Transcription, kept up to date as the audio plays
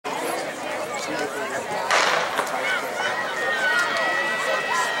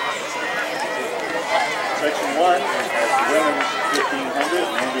Section 1 has the women's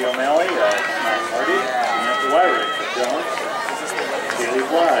 1500, Mandy O'Malley of Mount Hardy, Samantha Wyrick of Jones, Kaylee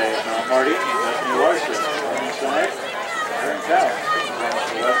Bly of Mount Hardy, Bethany Larson of Morningside, Aaron Cow of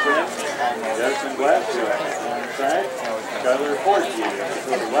the West End, Desmond Glasgow of Morningside, Skylar Forgy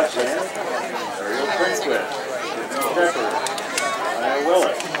of the West End, Ariel Springquist, Sydney Pepper, Maya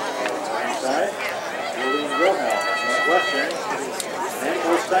Willett of Morningside, Julian Wilhelm of Northwestern, and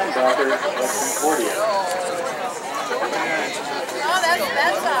Steinbacher of Concordia. Oh,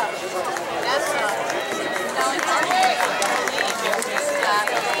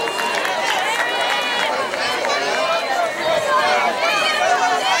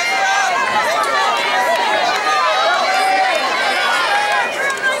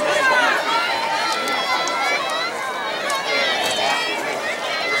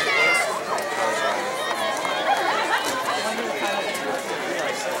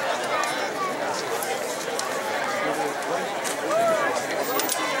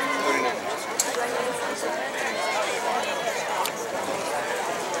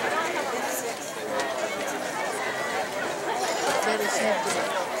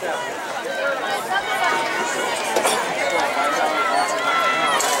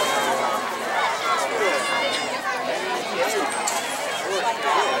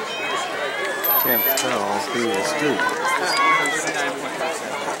 Can't tell who is who.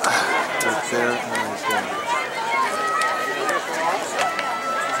 Right there, right there.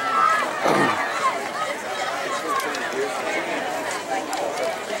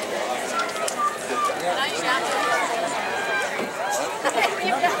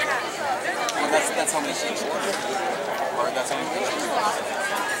 That's how many sheets. Or that's how many sheets.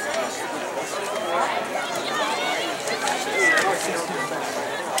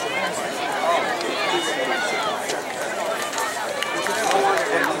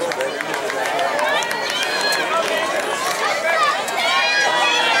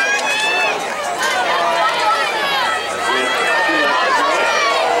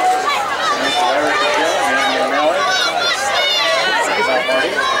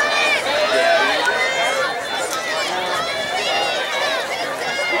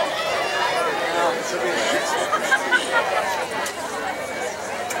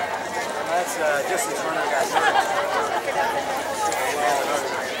 Just as fun as that.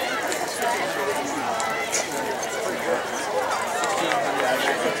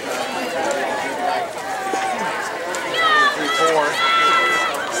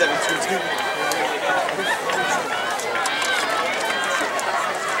 722.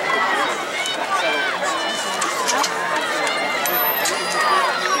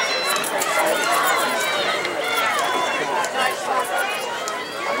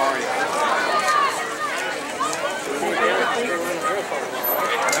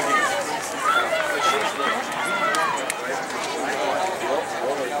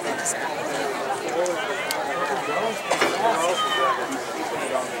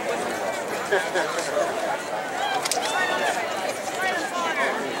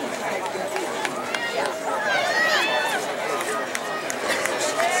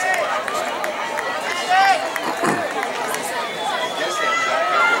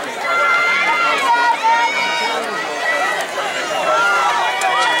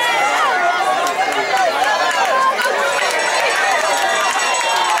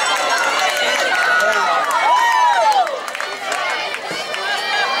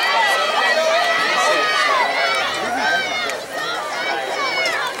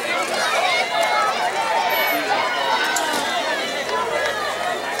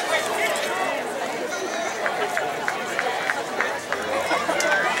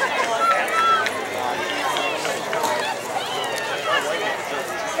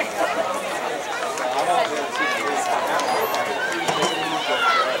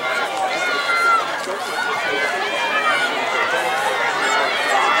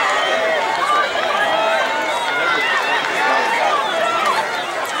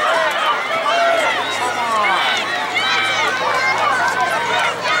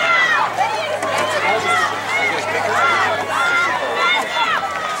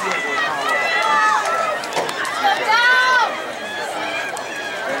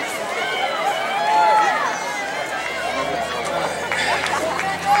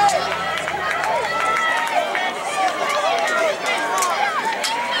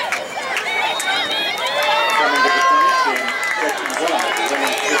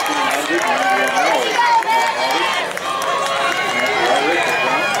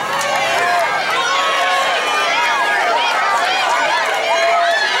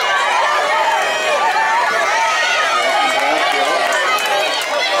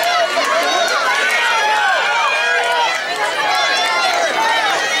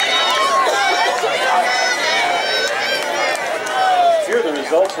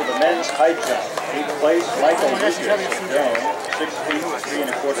 for the men's high jump. 8th place, Michael Lucas of Doane, 6 feet 3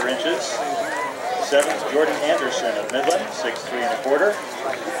 1/4 inches. 7th, Jordan Anderson of Midland, 6 3 1/4.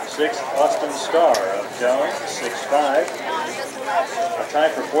 6th, Austin Starr of Doane, 6'5". A tie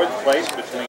for 4th place between